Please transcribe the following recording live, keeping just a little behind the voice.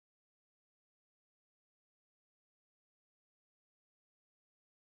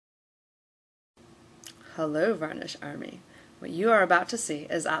Hello, Varnish Army. What you are about to see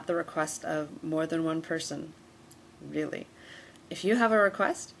is at the request of more than one person. Really. If you have a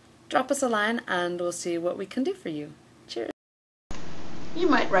request, drop us a line and we'll see what we can do for you. Cheers. You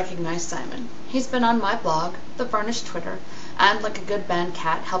might recognize Simon. He's been on my blog, the Varnish Twitter, and like a good band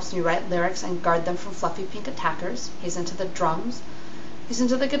cat, helps me write lyrics and guard them from fluffy pink attackers. He's into the drums, he's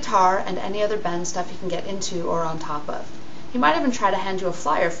into the guitar, and any other band stuff you can get into or on top of. He might even try to hand you a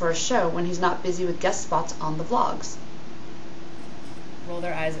flyer for a show when he's not busy with guest spots on the vlogs. Roll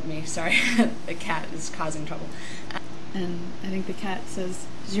their eyes at me. Sorry, the cat is causing trouble. And I think the cat says,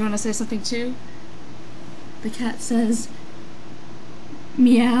 "Did you want to say something too?" The cat says,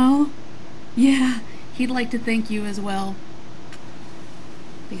 "Meow." Yeah, he'd like to thank you as well,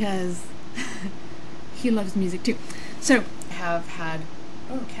 because he loves music too. So, have had,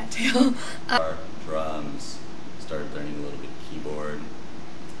 cattail. Drums, started learning a little bit of keyboard,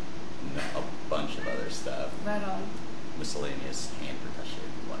 and a bunch of other stuff. Right on. Miscellaneous hand percussion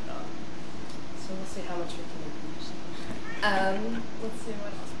and whatnot. So we'll see how much we can do. Let's see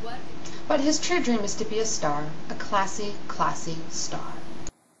what else. What? But his true dream is to be a star, a classy, classy star.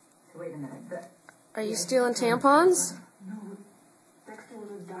 Wait a minute. Are you stealing tampons? No, Dexter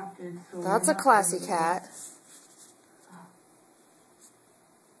was adopted, so... That's a classy cat.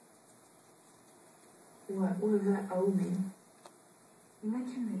 What does that owe me? You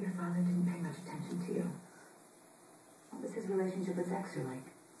mentioned that your father didn't pay much attention to you. What was his relationship with Dexter like?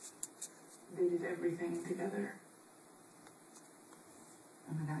 They did everything together.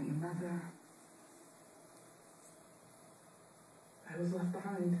 And without your mother, I was left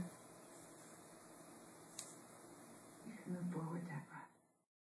behind.